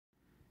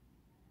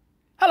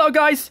Hello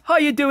guys, how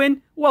you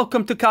doing?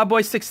 Welcome to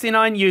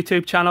Cowboy69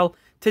 YouTube channel.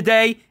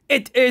 Today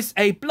it is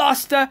a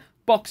blaster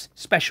box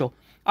special.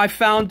 I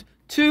found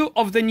two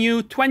of the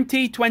new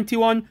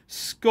 2021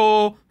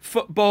 Score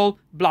football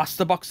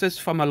blaster boxes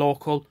from a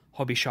local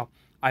hobby shop.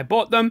 I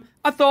bought them.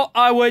 I thought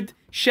I would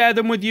share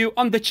them with you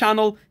on the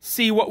channel,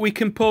 see what we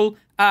can pull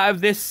out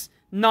of this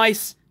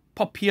nice,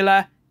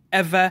 popular,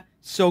 ever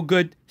so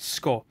good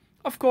Score.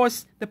 Of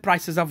course, the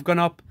prices have gone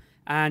up,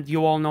 and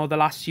you all know the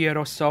last year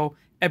or so,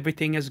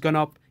 everything has gone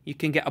up. You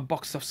can get a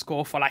box of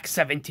Score for like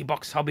 70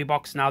 bucks, hobby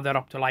box. Now they're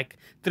up to like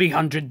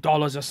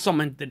 $300 or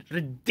something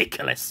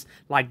ridiculous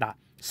like that.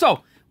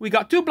 So, we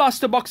got two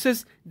blaster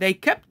boxes. They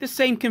kept the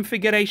same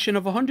configuration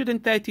of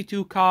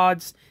 132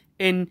 cards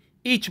in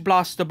each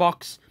blaster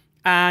box,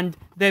 and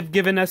they've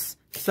given us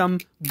some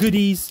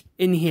goodies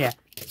in here.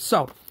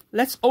 So,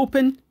 let's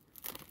open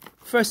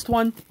first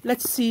one.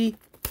 Let's see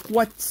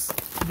what's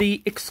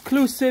the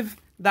exclusive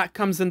that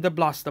comes in the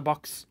blaster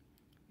box.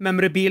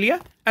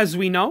 Memorabilia, as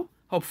we know.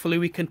 Hopefully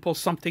we can pull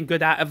something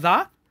good out of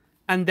that.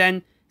 And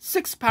then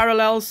 6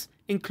 parallels,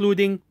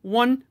 including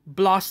 1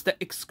 blaster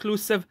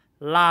exclusive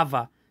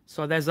lava.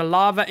 So there's a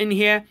lava in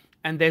here,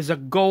 and there's a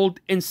gold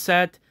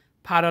insert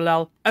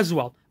parallel as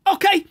well.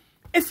 Okay,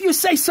 if you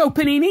say so,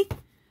 Panini.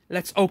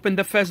 Let's open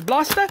the first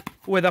blaster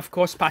with, of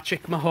course,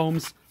 Patrick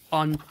Mahomes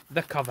on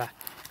the cover.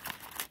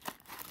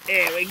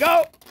 Here we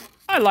go.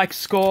 I like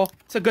Score.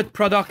 It's a good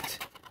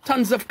product.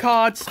 Tons of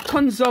cards,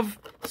 tons of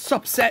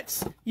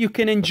subsets. You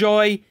can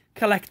enjoy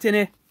collecting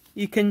it.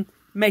 You can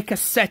make a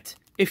set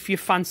if you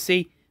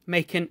fancy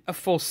making a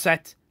full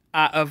set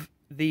out of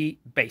the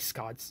base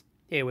cards.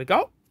 Here we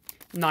go.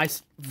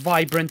 Nice,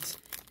 vibrant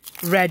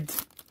red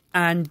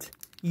and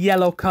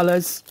yellow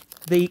colors.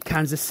 The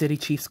Kansas City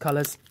Chiefs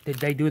colors. Did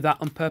they do that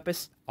on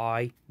purpose?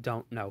 I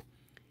don't know.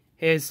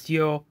 Here's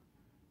your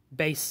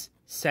base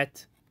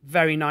set.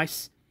 Very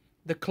nice.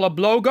 The club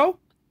logo,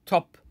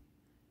 top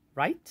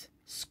right.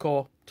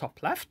 Score,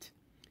 top left.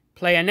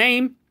 Player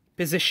name,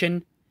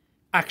 position,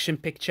 action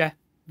picture.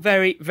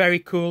 Very, very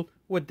cool,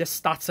 with the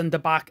stats on the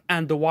back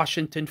and the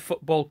Washington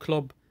Football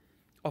Club,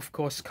 of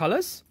course,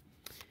 colors.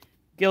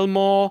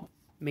 Gilmore,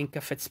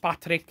 Minka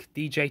Fitzpatrick,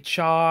 DJ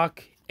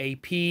Chark,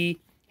 AP.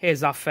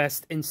 Here's our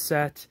first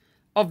insert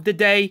of the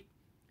day.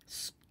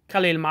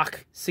 Khalil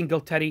Mack,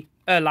 Singletary,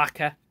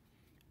 Urlacher.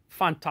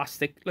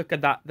 Fantastic. Look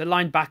at that. The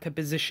linebacker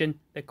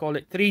position. They call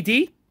it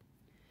 3D.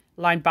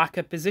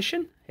 Linebacker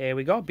position. Here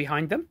we go.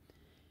 Behind them.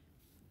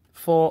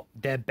 For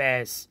the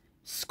Bears.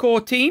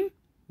 Score team.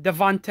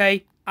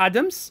 Devontae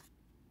Adams.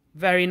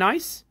 Very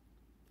nice.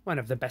 One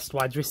of the best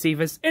wide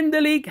receivers in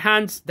the league.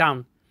 Hands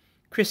down.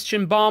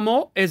 Christian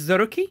Barmore is the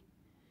rookie.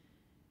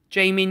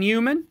 Jamie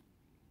Newman.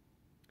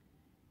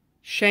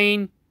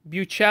 Shane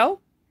Buechele.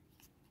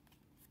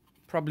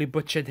 Probably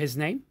butchered his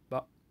name,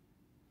 but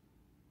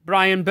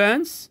Brian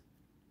Burns.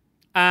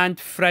 And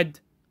Fred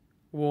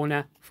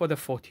Warner for the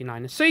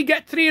 49ers. So you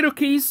get 3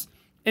 rookies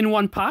in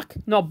one pack.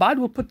 Not bad.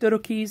 We'll put the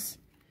rookies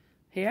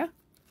here.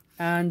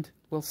 And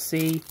we'll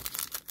see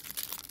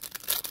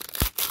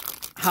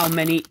how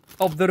many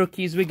of the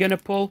rookies we're going to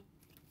pull.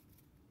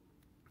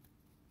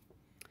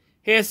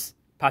 Here's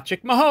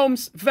Patrick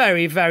Mahomes.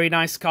 Very, very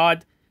nice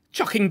card.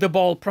 Chucking the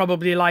ball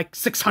probably like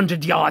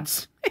 600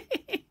 yards.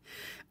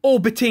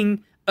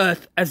 Orbiting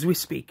Earth as we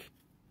speak.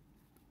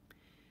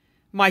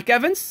 Mike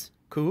Evans.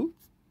 Cool.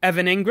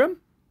 Evan Ingram.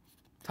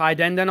 Tight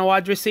end and a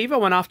wide receiver,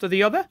 one after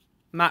the other.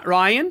 Matt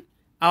Ryan.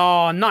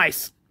 Oh,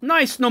 nice.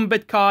 Nice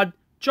numbered card.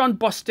 John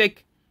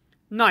Bostic.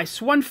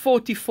 Nice.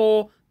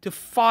 144 to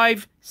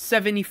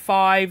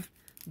 575.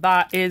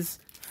 That is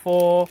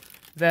for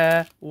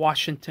the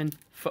Washington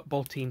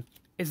football team.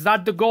 Is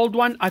that the gold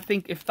one? I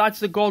think if that's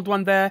the gold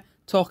one they're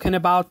talking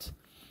about,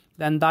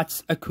 then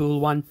that's a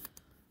cool one.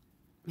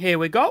 Here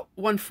we go.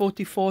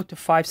 144 to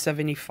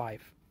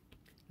 575.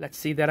 Let's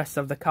see the rest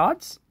of the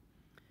cards.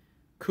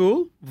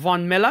 Cool.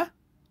 Von Miller.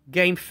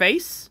 Game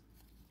face.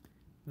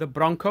 The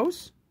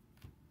Broncos.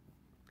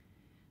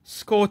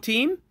 Score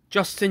team.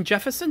 Justin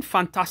Jefferson.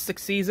 Fantastic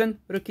season.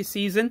 Rookie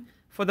season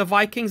for the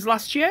Vikings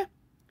last year.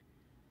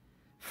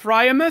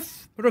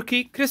 Freiermuth.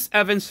 Rookie. Chris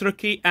Evans.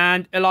 Rookie.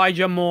 And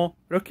Elijah Moore.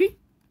 Rookie.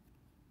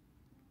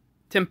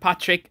 Tim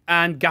Patrick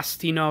and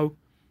Gastino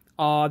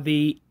are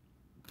the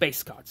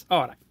base cards.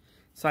 Alright.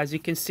 So as you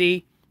can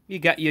see, you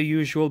get your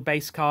usual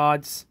base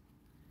cards.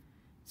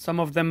 Some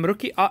of them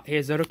rookie. Ah,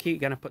 here's a rookie.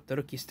 Gonna put the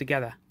rookies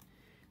together.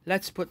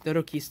 Let's put the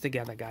rookies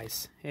together,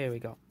 guys. Here we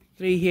go.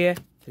 3 here,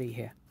 3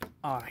 here.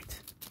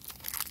 Alright.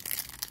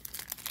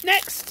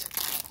 Next.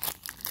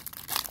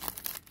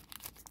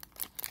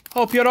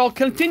 Hope you're all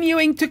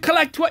continuing to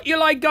collect what you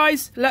like,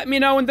 guys. Let me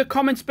know in the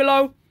comments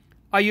below.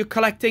 Are you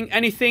collecting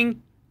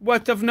anything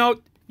worth of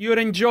note you're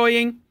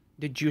enjoying?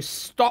 Did you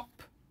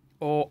stop?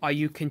 Or are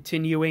you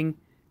continuing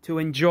to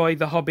enjoy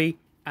the hobby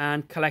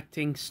and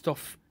collecting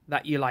stuff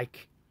that you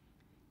like?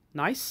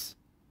 Nice.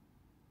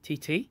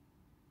 TT.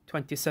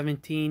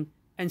 2017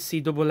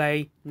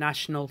 NCAA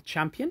National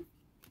Champion.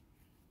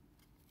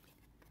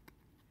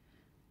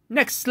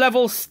 Next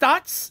level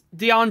stats.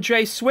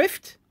 DeAndre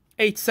Swift.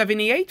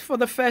 878 for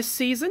the first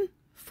season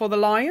for the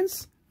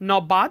Lions.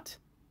 Not bad.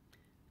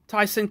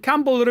 Tyson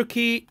Campbell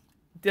rookie.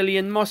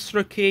 Dylan Moss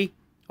rookie.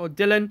 Or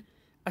Dylan.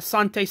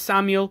 Asante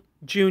Samuel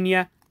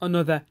Jr.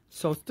 Another.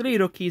 So 3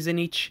 rookies in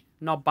each.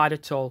 Not bad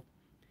at all.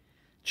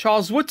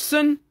 Charles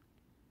Woodson.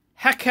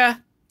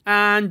 Hecker.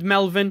 And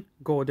Melvin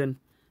Gordon.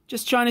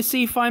 Just trying to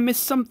see if I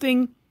missed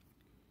something.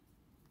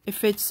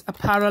 If it's a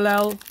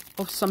parallel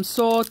of some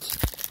sort.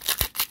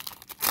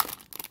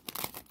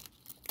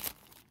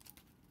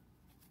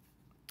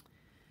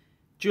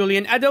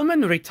 Julian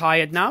Edelman,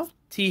 retired now.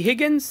 T.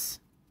 Higgins.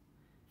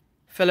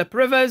 Philip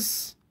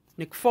Rivers.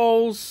 Nick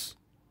Foles.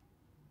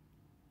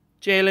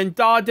 Jalen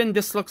Darden.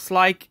 This looks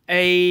like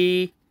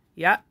a...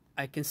 Yeah,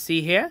 I can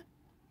see here.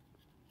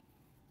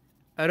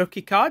 A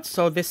rookie card.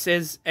 So this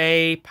is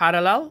a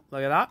parallel.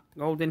 Look at that.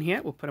 Golden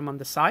here. We'll put him on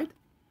the side.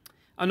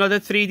 Another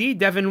 3D.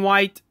 Devin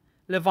White,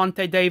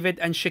 Levante David,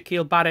 and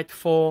Shaquille Barrett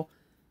for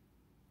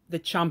the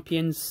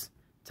champions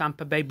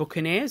Tampa Bay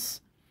Buccaneers.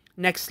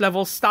 Next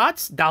level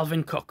stats.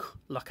 Dalvin Cook.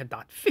 Look at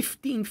that.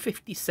 15,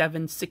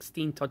 57,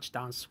 16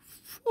 touchdowns.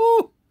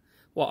 Whew.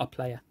 What a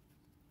player.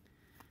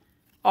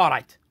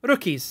 Alright.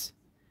 Rookies.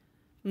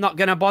 Not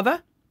going to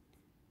bother.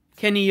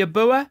 Kenny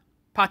Yabua.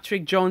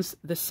 Patrick Jones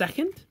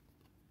II.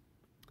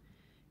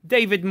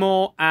 David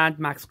Moore and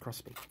Max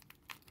Crosby.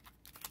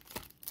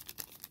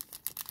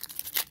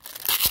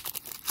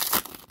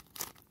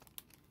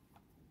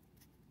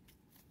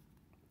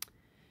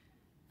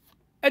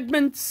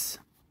 Edmonds.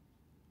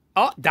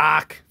 Oh,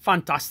 Dak.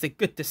 Fantastic.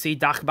 Good to see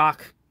Dak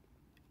back.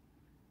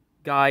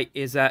 Guy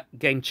is a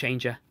game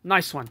changer.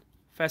 Nice one.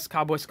 First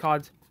Cowboys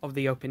card of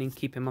the opening.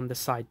 Keep him on the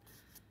side.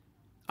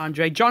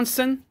 Andre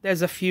Johnson.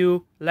 There's a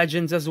few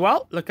legends as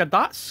well. Look at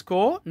that.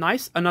 Score.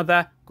 Nice.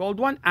 Another gold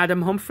one.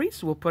 Adam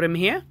Humphries. We'll put him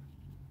here.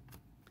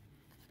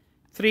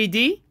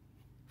 3D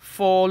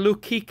for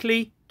Luke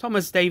Kuechly,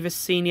 Thomas Davis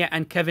Sr.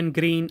 and Kevin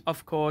Green,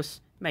 of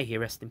course. May he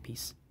rest in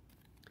peace.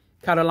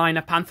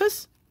 Carolina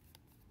Panthers.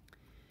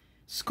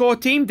 Score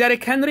team.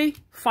 Derrick Henry.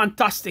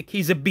 Fantastic.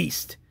 He's a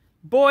beast.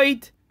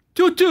 Boyd.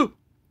 Tutu.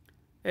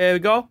 There we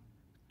go.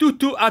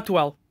 Tutu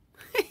Atwell.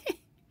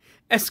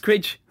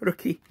 Eskridge.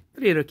 Rookie.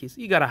 3 rookies.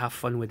 You gotta have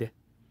fun with it.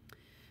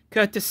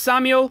 Curtis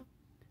Samuel.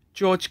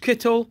 George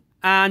Kittle.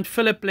 And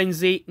Philip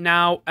Lindsay.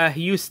 Now a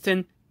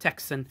Houston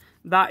Texan.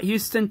 That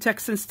Houston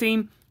Texans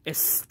team is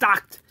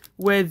stacked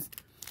with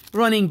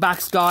running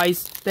backs,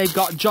 guys. They've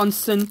got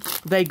Johnson.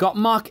 They got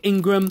Mark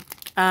Ingram.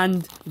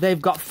 And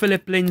they've got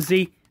Philip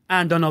Lindsay.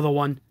 And another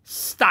one.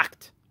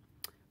 Stacked.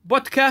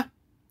 Butker.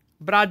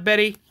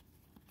 Bradbury.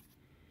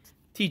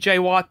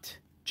 TJ Watt.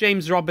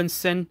 James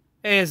Robinson.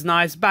 Is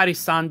nice. Barry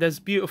Sanders.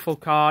 Beautiful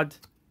card.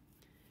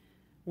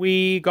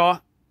 We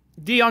got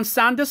Deion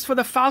Sanders for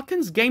the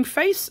Falcons. Game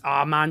face.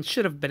 Oh, man.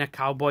 Should have been a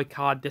Cowboy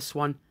card, this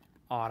one.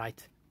 All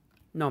right.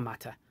 No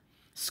matter.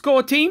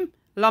 Score team.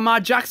 Lamar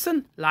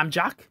Jackson. Lamb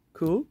Jack.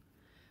 Cool.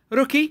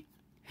 Rookie.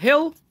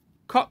 Hill.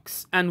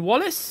 Cox and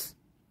Wallace.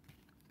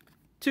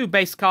 2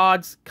 base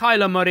cards.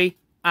 Kyler Murray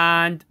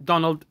and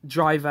Donald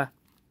Driver.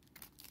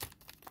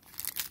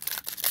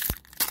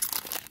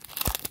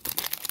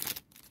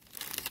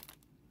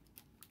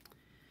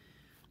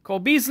 Cole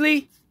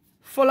Beasley.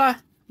 Fuller.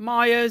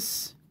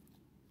 Myers.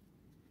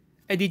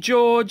 Eddie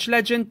George.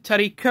 Legend.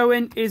 Tariq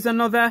Cohen is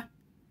another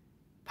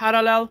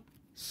parallel.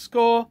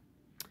 Score.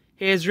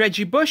 Here's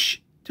Reggie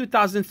Bush.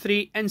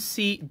 2003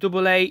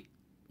 NCAA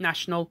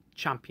National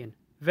Champion.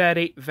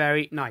 Very,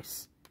 very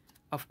nice.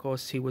 Of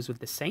course, he was with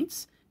the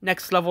Saints.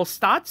 Next level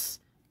stats.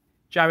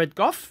 Jared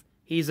Goff.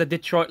 He's a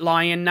Detroit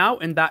Lion now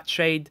in that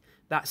trade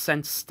that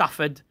sent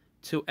Stafford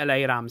to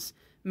LA Rams.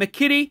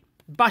 McKitty,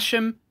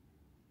 Basham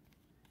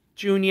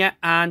Jr.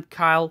 and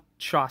Kyle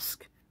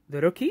Trask.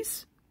 The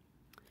rookies.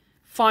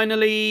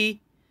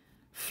 Finally,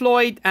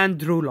 Floyd and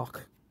Drew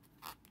Lock.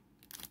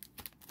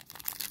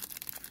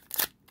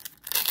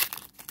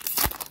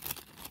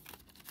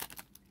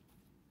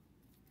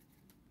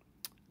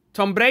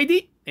 Tom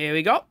Brady. Here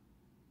we go.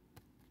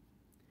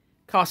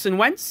 Carson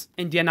Wentz,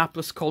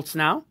 Indianapolis Colts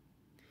now.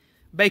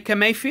 Baker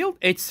Mayfield,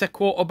 it's a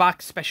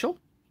quarterback special.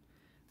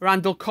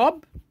 Randall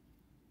Cobb.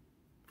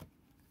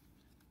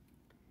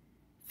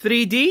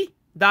 3D,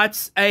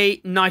 that's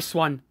a nice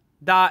one.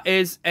 That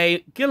is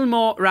a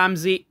Gilmore,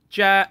 Ramsey,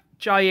 Jair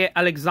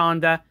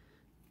Alexander.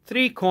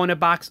 3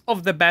 cornerbacks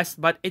of the best,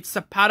 but it's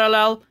a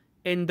parallel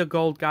in the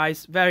gold,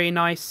 guys. Very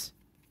nice.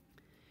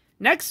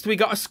 Next, we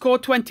got a score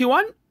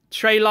 21.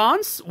 Trey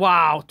Lance.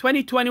 Wow,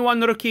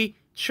 2021 rookie.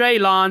 Trey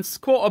Lance,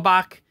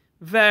 quarterback.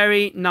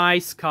 Very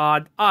nice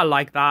card. I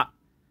like that.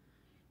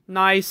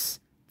 Nice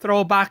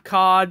throwback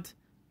card.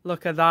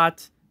 Look at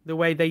that. The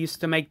way they used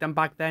to make them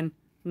back then.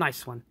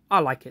 Nice one. I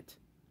like it.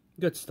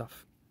 Good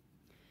stuff.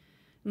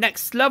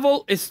 Next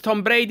level is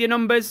Tom Brady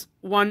numbers.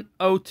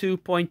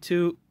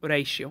 102.2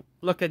 ratio.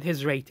 Look at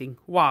his rating.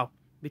 Wow.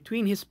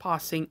 Between his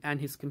passing and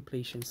his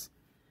completions.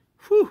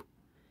 Whew.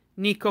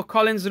 Nico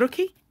Collins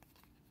rookie.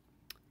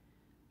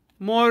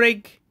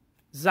 Morig.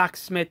 Zach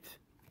Smith.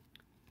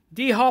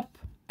 D-Hop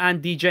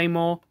and DJ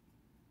Moore.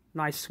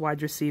 Nice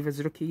wide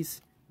receivers,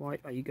 rookies. Why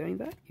are you going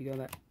there? You go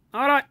there.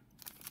 All right.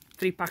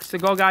 3 packs to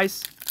go,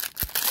 guys.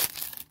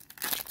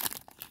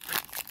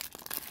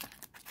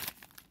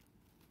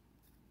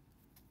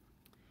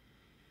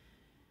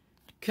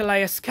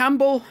 Calais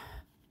Campbell,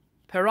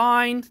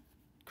 Perrine,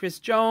 Chris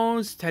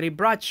Jones, Terry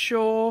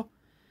Bradshaw,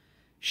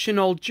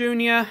 Chenault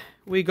Jr.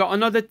 We got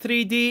another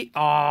 3D.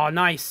 Oh,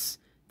 nice.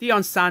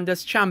 Deion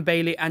Sanders, Champ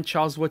Bailey, and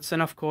Charles Woodson,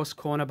 of course,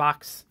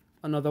 cornerbacks.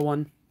 Another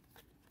one.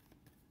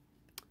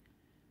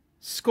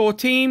 Score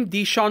team,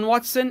 Deshaun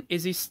Watson.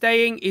 Is he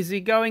staying? Is he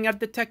going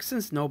at the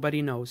Texans?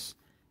 Nobody knows.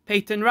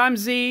 Peyton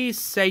Ramsey,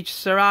 Sage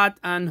Surratt,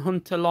 and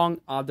Hunter Long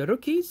are the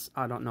rookies.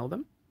 I don't know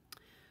them.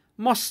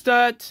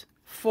 Mostert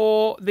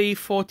for the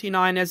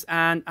 49ers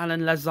and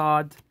Alan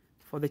Lazard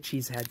for the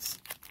Cheeseheads.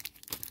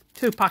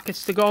 2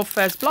 packets to go.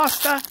 First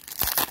blaster.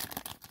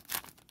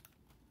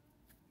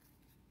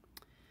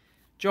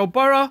 Joe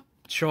Burrow,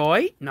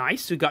 Troy.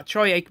 Nice. We got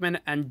Troy Aikman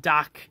and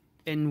Dak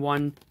in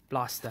 1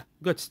 blaster.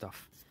 Good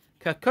stuff.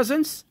 Kirk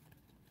Cousins.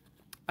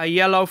 A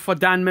yellow for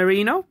Dan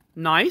Marino.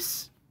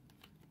 Nice.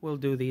 We'll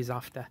do these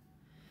after.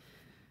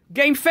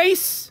 Game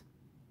face.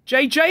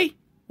 JJ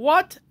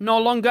Watt. No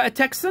longer a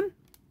Texan.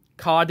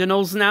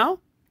 Cardinals now.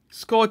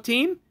 Score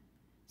team.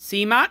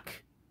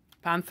 C-Mac.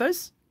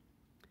 Panthers.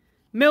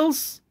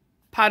 Mills,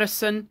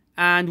 Patterson,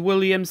 and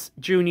Williams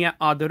Jr.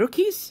 are the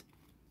rookies.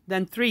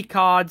 Then 3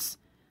 cards.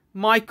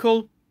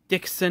 Michael,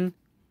 Dixon,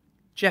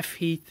 Jeff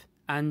Heath,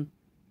 and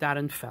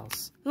Darren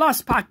Fells.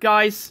 Last pack,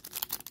 guys.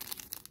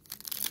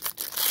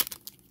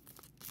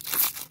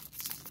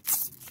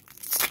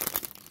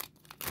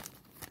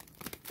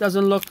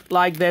 Doesn't look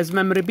like there's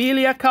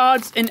memorabilia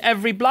cards in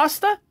every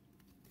blaster.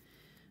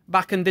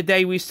 Back in the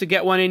day, we used to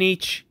get one in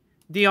each.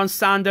 Deion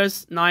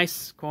Sanders,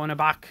 nice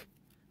cornerback,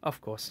 of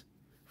course,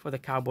 for the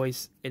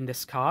Cowboys in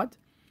this card.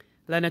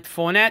 Leonard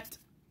Fournette,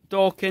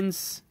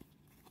 Dawkins,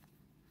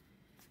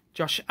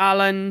 Josh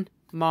Allen,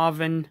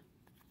 Marvin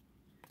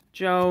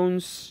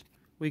Jones.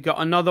 We got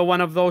another one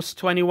of those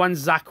 21,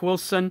 Zach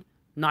Wilson.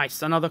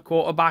 Nice, another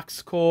quarterback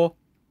score.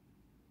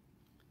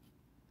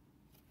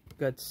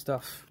 Good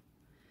stuff.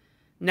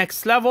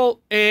 Next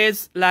level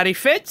is Larry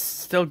Fitz,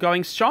 still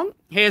going strong.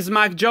 Here's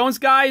Mac Jones,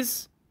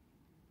 guys.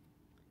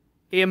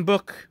 Ian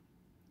Book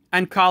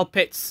and Kyle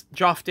Pitts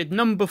drafted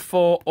number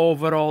 4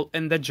 overall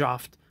in the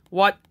draft.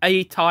 What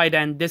a tight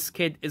end. This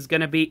kid is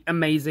going to be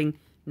amazing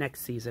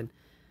next season.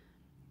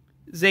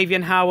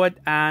 Xavier Howard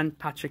and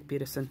Patrick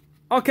Peterson.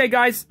 Okay,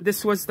 guys,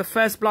 this was the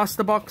first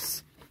blaster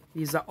box.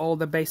 These are all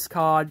the base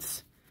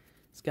cards.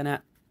 It's going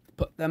to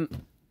put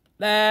them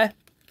there.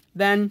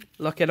 Then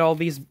look at all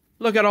these.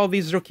 Look at all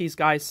these rookies,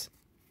 guys.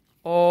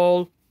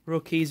 All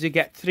rookies. You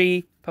get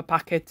 3 per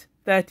packet.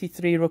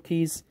 33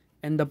 rookies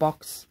in the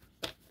box.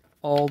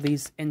 All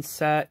these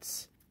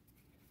inserts.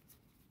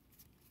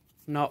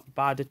 Not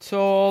bad at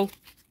all.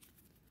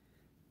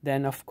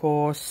 Then, of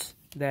course,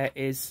 there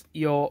is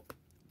your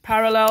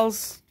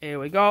parallels. Here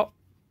we go.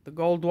 The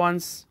gold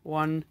ones.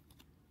 1,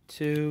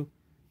 2,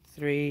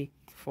 3,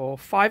 4,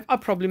 5. I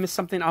probably missed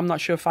something. I'm not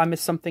sure if I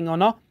missed something or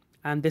not.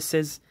 And this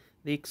is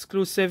the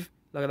exclusive.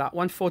 Look at that.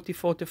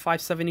 144 to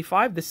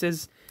 575. This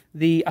is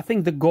the, I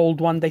think, the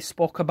gold one they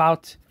spoke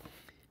about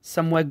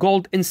somewhere.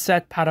 Gold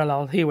insert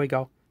parallel. Here we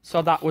go.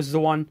 So that was the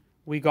one.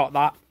 We got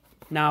that.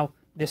 Now,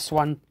 this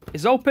one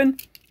is open.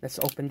 Let's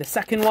open the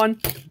second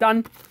one.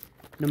 Done.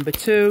 Number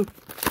 2.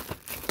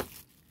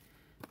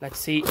 Let's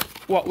see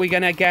what we're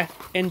going to get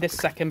in this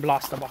second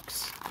blaster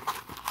box.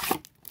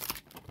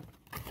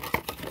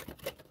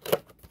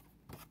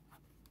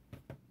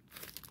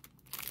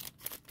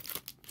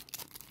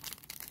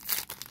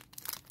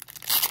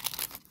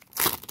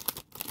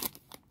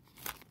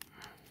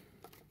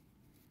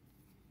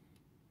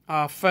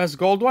 Our first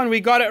gold one.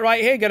 We got it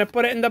right here. Gonna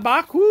put it in the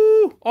back.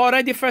 Woo!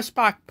 Already first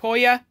pack.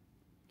 Poya,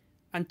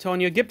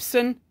 Antonio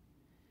Gibson,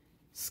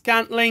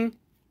 Scantling,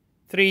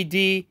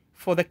 3D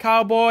for the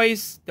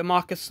Cowboys,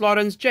 DeMarcus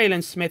Lawrence,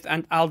 Jalen Smith,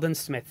 and Aldon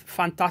Smith.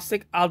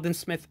 Fantastic. Aldon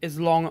Smith is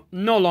no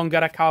longer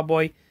a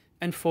Cowboy.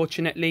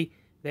 Unfortunately,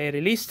 they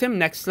released him.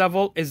 Next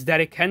level is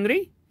Derrick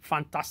Henry.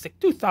 Fantastic.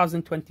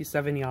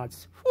 2,027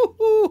 yards.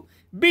 Woohoo!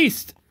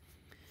 Beast.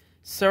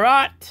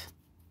 Surratt,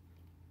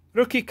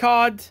 rookie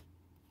card.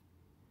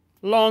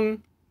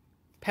 Long,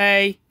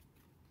 Pay,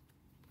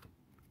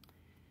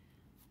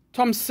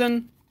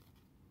 Thompson,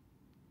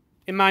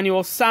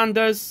 Emmanuel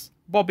Sanders,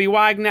 Bobby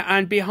Wagner,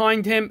 and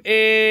behind him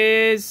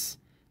is,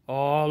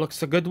 oh,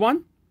 looks a good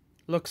one.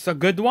 Looks a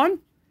good one.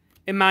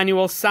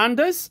 Emmanuel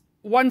Sanders,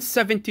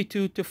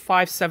 172 to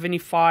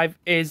 575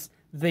 is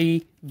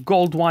the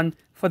gold one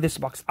for this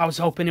box. I was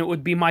hoping it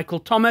would be Michael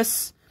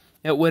Thomas.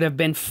 It would have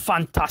been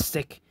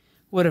fantastic.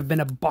 Would have been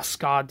a boss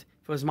card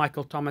if it was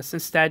Michael Thomas.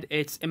 Instead,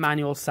 it's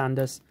Emmanuel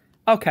Sanders.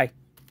 Okay,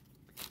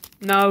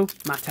 no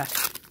matter.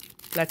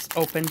 Let's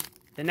open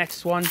the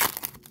next one.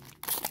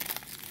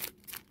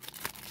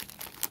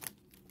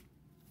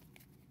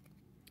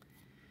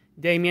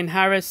 Damian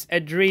Harris,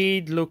 Ed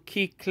Reed, Luke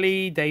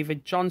Kuechly,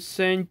 David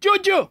Johnson,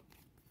 Juju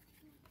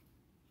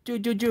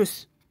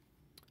Juice.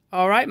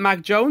 All right,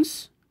 Mac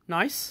Jones.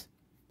 Nice.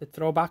 The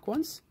throwback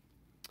ones.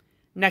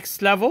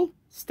 Next level,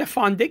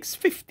 Stefan Diggs,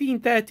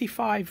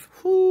 1535.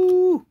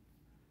 Whoo.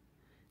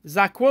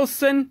 Zach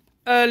Wilson,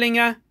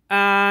 Erlinger,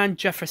 and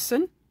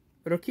Jefferson,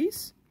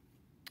 rookies.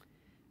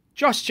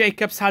 Josh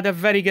Jacobs had a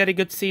very, very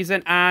good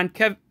season. And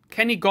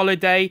Kenny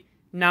Golladay,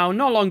 now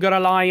no longer a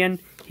Lion.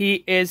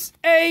 He is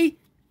a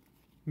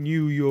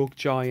New York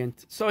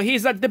Giant. So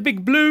he's at the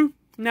big blue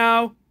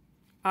now.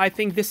 I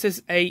think this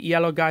is a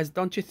yellow, guys.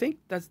 Don't you think?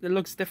 It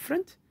looks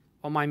different?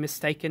 Or am I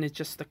mistaken? It's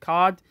just the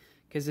card.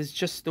 Because it's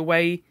just the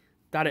way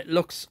that it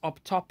looks up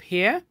top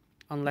here.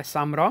 Unless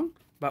I'm wrong.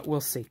 But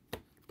we'll see.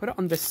 Put it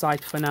on this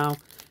side for now.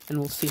 And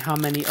we'll see how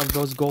many of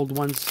those gold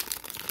ones,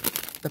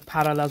 the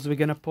parallels we're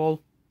going to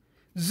pull.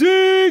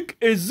 Zeke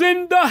is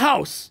in the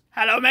house.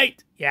 Hello,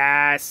 mate.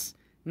 Yes.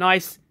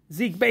 Nice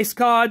Zeke base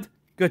card.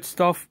 Good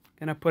stuff.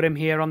 Gonna put him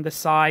here on the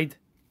side.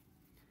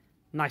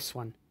 Nice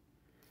one.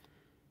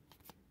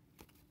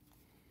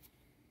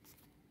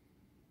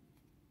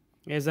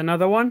 Here's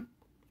another one.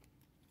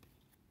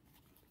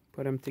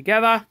 Put them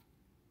together.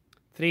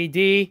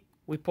 3D.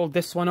 We pulled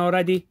this one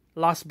already.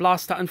 Last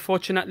blaster,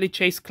 unfortunately.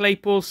 Chase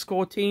Claypool,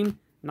 score team.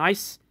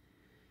 Nice.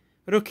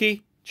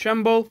 Rookie,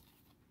 Tremble,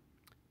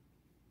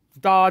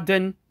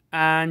 Darden,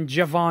 and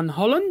Javon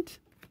Holland.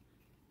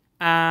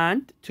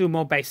 And 2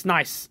 more base.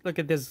 Nice. Look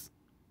at this.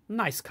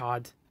 Nice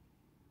card.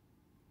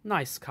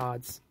 Nice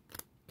cards.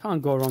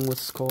 Can't go wrong with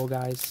score,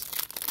 guys.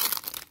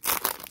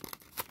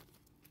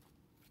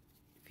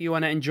 If you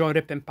want to enjoy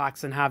ripping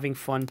packs and having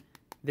fun,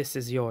 this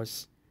is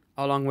yours.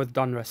 Along with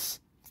Donruss.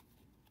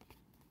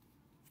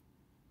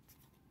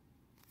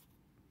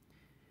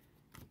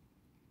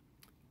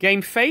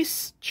 Game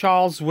face,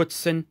 Charles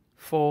Woodson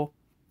for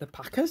the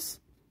Packers.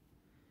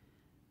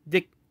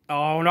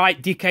 All right,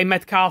 DK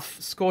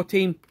Metcalf, score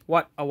team.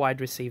 What a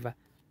wide receiver.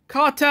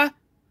 Carter,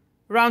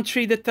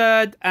 Roundtree the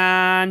third,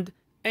 and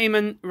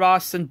Amon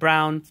Ross and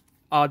Brown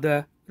are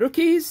the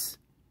rookies.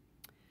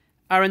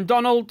 Aaron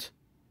Donald,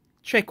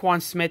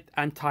 Tre'Quan Smith,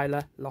 and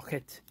Tyler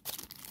Lockett.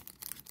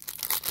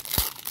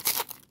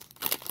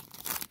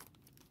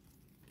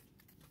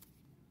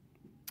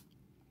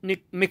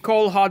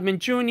 Nicole Hardman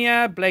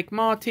Jr., Blake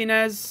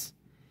Martinez.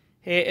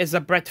 Here is a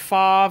Brett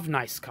Favre.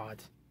 Nice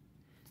card.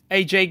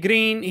 AJ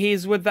Green,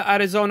 he's with the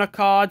Arizona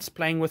Cards,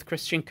 playing with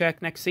Christian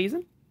Kirk next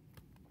season.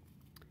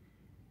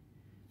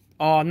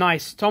 Oh,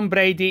 nice. Tom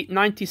Brady,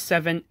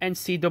 97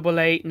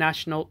 NCAA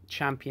National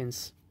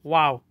Champions.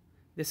 Wow.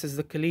 This is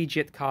the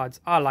collegiate cards.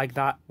 I like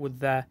that with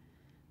the,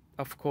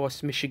 of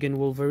course, Michigan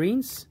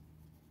Wolverines.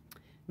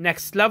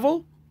 Next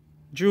level,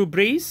 Drew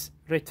Brees,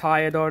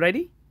 retired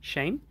already.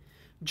 Shame.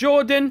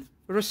 Jordan,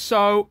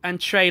 Rousseau, and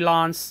Trey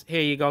Lance.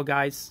 Here you go,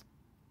 guys.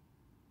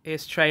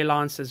 Here's Trey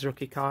Lance's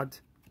rookie card.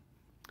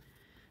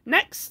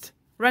 Next,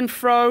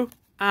 Renfro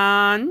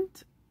and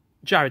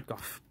Jared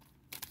Goff.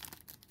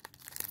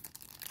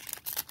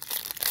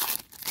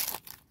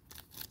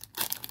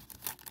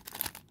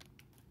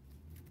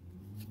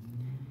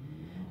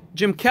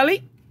 Jim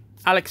Kelly,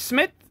 Alex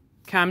Smith,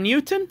 Cam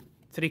Newton,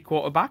 3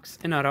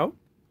 quarterbacks in a row.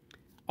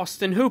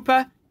 Austin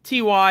Hooper,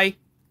 T.Y.,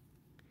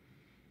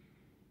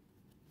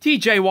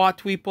 TJ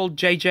Watt, we pulled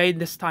JJ,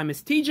 this time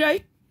is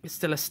TJ. It's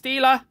still a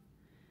Steeler.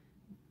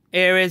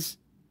 Here is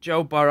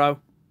Joe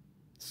Burrow.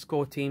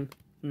 Score team,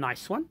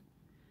 nice one.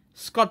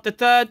 Scott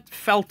III,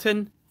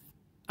 Felton,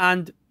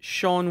 and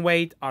Sean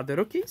Wade are the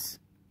rookies.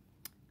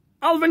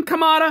 Alvin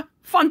Kamara,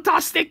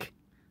 fantastic.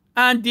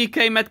 And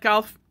DK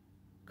Metcalf,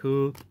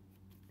 cool.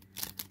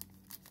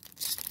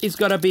 He's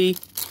got to be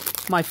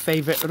my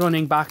favorite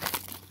running back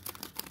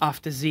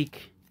after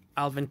Zeke.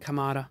 Alvin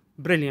Kamara,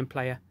 brilliant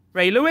player.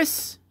 Ray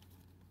Lewis.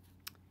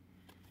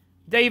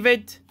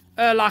 David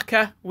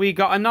Urlacher, we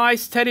got a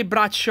nice Teddy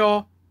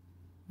Bradshaw.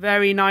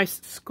 Very nice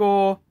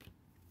score.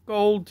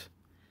 Gold.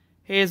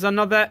 Here's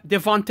another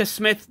Devonta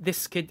Smith.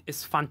 This kid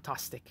is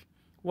fantastic.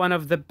 One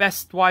of the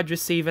best wide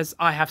receivers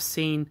I have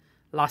seen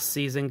last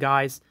season,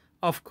 guys.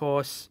 Of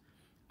course,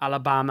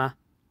 Alabama.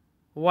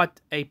 What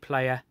a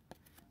player.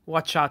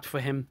 Watch out for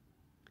him.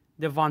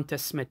 Devonta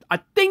Smith. I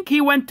think he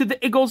went to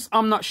the Eagles.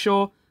 I'm not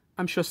sure.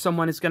 I'm sure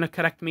someone is going to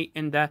correct me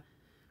in the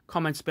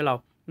comments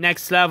below.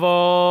 Next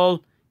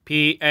level.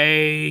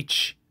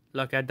 PH.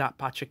 Look at that,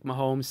 Patrick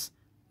Mahomes.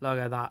 Look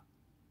at that.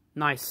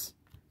 Nice.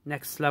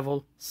 Next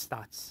level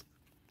stats.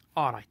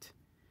 All right.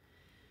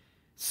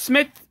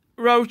 Smith,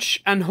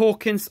 Roach, and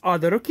Hawkins are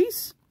the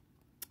rookies.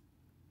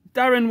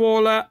 Darren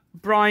Waller,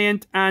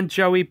 Bryant, and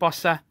Joey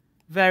Bosa.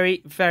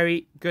 Very,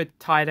 very good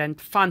tight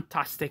end.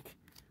 Fantastic.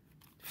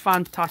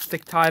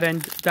 Fantastic tight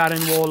end,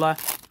 Darren Waller,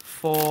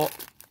 for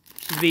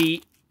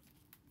the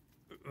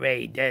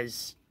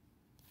Raiders.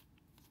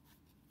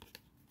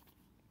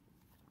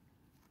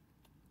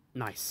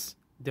 Nice.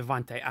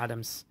 Devontae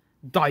Adams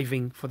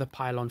diving for the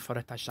pylon for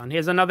a touchdown.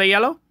 Here's another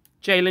yellow.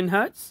 Jalen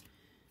Hurts.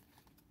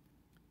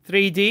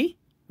 3D.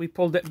 We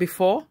pulled it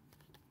before.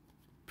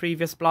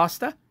 Previous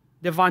blaster.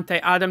 Devontae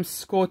Adams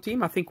score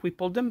team. I think we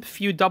pulled them.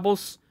 Few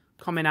doubles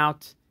coming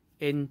out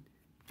in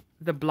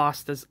the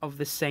blasters of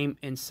the same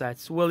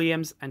inserts.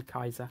 Williams and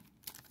Kaiser.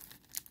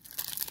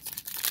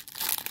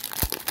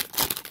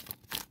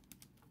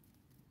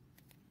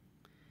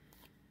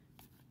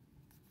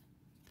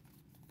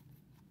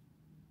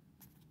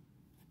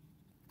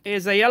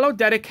 Here's a yellow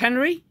Derrick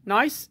Henry.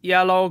 Nice.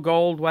 Yellow,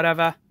 gold,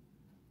 whatever.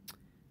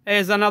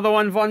 Here's another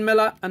one, Von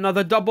Miller.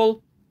 Another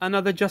double.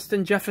 Another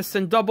Justin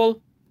Jefferson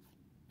double.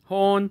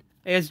 Horn.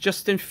 Here's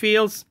Justin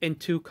Fields in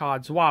 2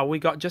 cards. Wow, we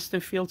got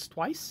Justin Fields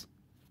twice.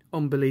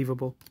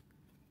 Unbelievable.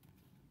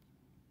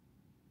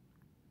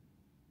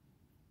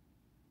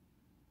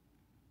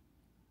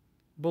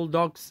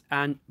 Bulldogs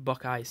and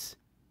Buckeyes.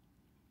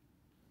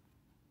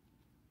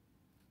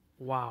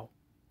 Wow.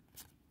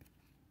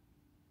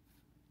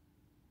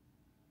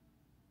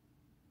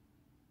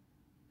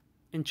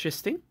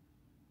 Interesting.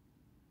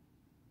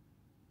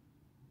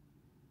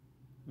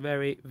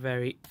 Very,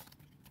 very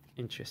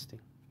interesting.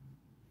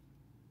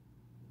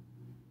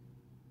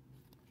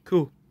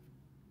 Cool.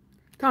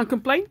 Can't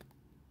complain.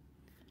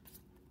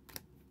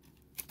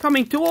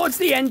 Coming towards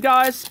the end,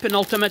 guys.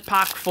 Penultimate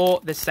pack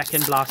for the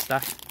second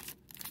blaster.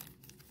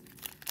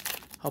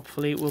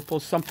 Hopefully we'll pull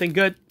something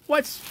good.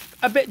 What's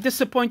a bit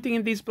disappointing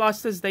in these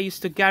blasters, they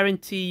used to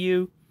guarantee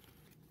you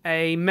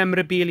a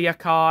memorabilia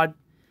card.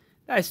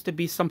 That used to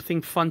be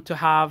something fun to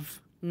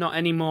have. Not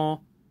anymore.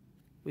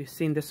 We've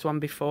seen this one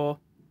before.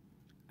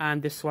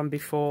 And this one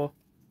before.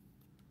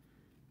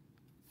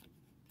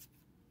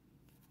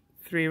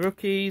 3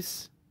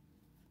 rookies.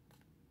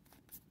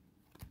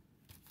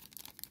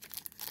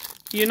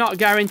 You're not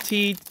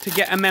guaranteed to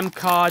get a mem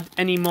card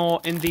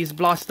anymore in these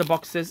blaster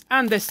boxes.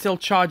 And they're still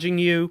charging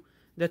you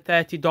the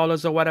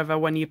 $30 or whatever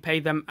when you pay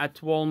them at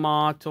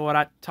Walmart or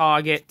at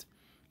Target.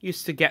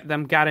 Used to get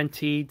them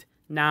guaranteed.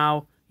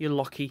 Now you're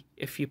lucky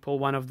if you pull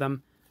one of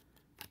them.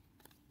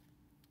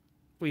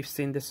 We've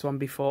seen this one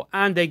before.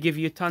 And they give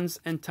you tons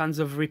and tons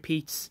of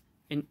repeats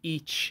in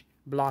each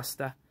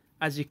blaster.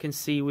 As you can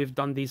see, we've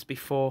done these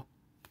before.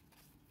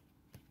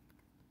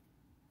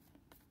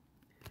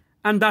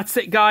 And that's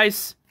it,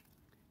 guys.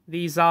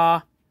 These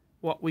are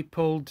what we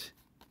pulled.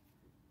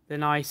 The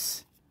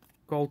nice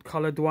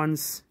gold-colored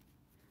ones.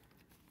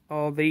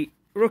 All the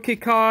rookie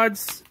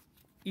cards.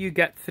 You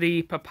get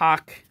 3 per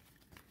pack.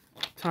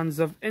 Tons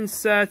of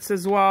inserts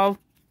as well.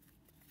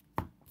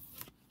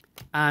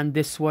 And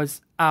this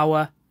was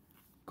our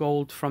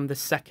gold from the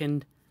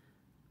second,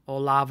 or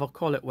lava,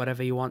 call it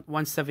whatever you want.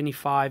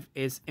 175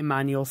 is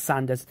Emmanuel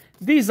Sanders.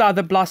 These are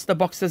the blaster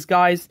boxes,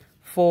 guys,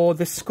 for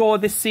the score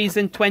this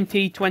season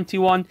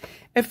 2021.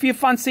 If you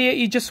fancy it,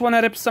 you just want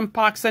to rip some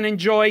packs and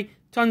enjoy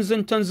tons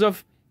and tons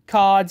of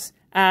cards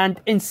and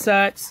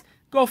inserts,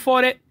 go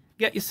for it.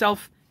 Get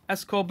yourself a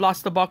score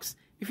blaster box.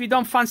 If you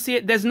don't fancy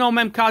it, there's no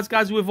mem cards,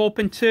 guys. We've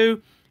opened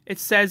 2. It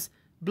says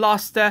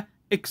blaster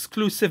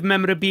exclusive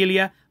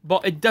memorabilia,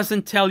 but it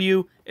doesn't tell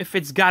you if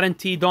it's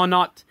guaranteed or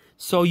not,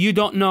 so you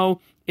don't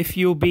know if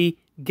you'll be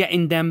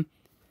getting them.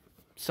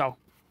 So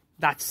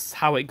that's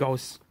how it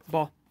goes.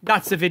 But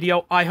that's the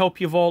video. I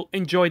hope you've all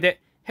enjoyed it.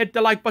 Hit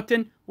the like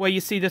button where you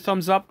see the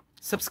thumbs up.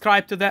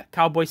 Subscribe to the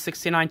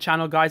Cowboy69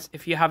 channel, guys,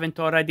 if you haven't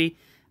already,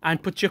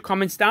 and put your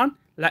comments down.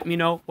 Let me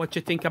know what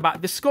you think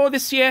about the score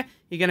this year.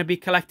 You're going to be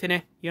collecting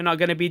it. You're not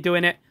going to be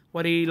doing it.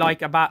 What do you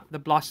like about the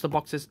blaster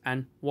boxes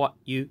and what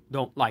you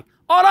don't like?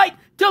 All right,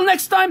 till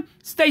next time,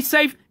 stay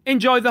safe,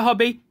 enjoy the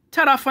hobby.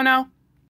 Ta-ra for now.